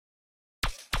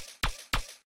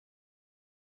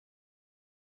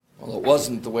it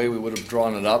wasn't the way we would have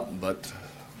drawn it up, but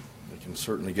we can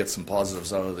certainly get some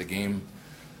positives out of the game.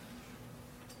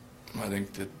 I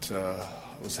think that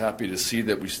I was happy to see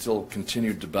that we still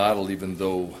continued to battle, even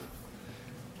though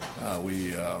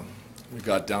we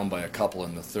got down by a couple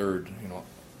in the third, you know.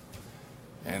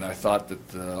 And I thought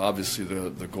that obviously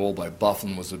the goal by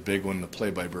Buffin was a big one. The play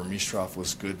by Burmistrov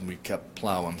was good, and we kept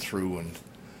plowing through. And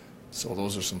so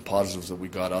those are some positives that we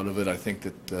got out of it. I think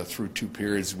that through 2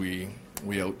 periods we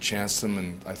outchanced them,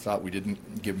 and I thought we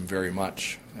didn't give them very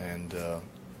much. And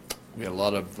we had a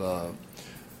lot of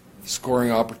scoring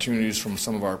opportunities from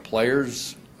some of our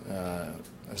players.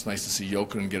 It's nice to see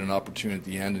Jokinen get an opportunity at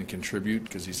the end and contribute,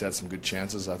 because he's had some good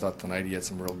chances. I thought tonight he had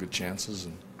some real good chances.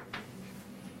 And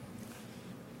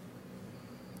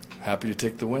happy to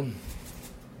take the win.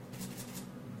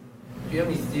 Do you have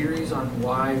any theories on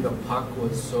why the puck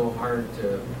was so hard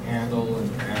to handle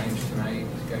and manage tonight?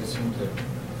 These guys seem to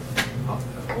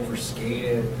overskate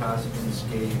it, pass it in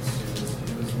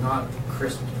skates. It was not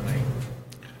crisp tonight.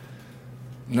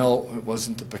 No, it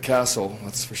wasn't the Picasso,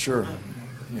 that's for sure.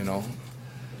 You know,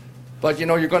 but you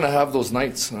know, you're going to have those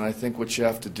nights, and I think what you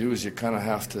have to do is you kind of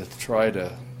have to try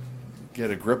to get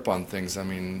a grip on things. I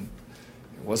mean,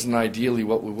 it wasn't ideally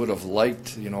what we would have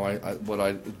liked. You know, what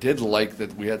I did like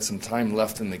that we had some time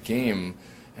left in the game,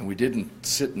 and we didn't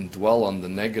sit and dwell on the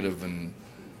negative and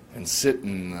sit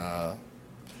and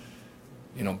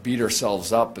you know, beat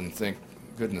ourselves up and think,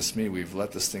 goodness me, we've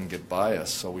let this thing get by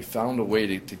us. So we found a way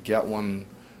to get one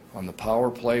on the power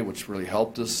play, which really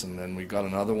helped us, and then we got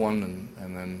another one,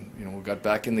 and then, you know, we got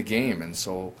back in the game. And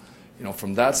so, you know,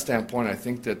 from that standpoint, I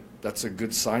think that that's a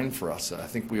good sign for us. I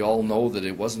think we all know that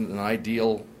it wasn't an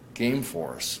ideal game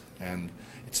for us, and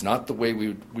it's not the way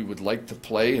we would like to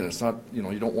play, and it's not, you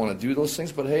know, you don't want to do those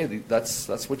things, but hey,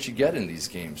 that's what you get in these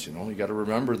games. You know, you got to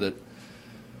remember that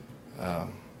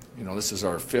you know, this is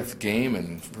our 5th game,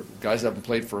 and guys haven't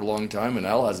played for a long time, and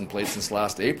Al hasn't played since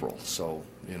last April. So,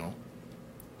 you know,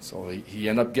 so he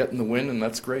ended up getting the win, and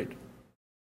that's great.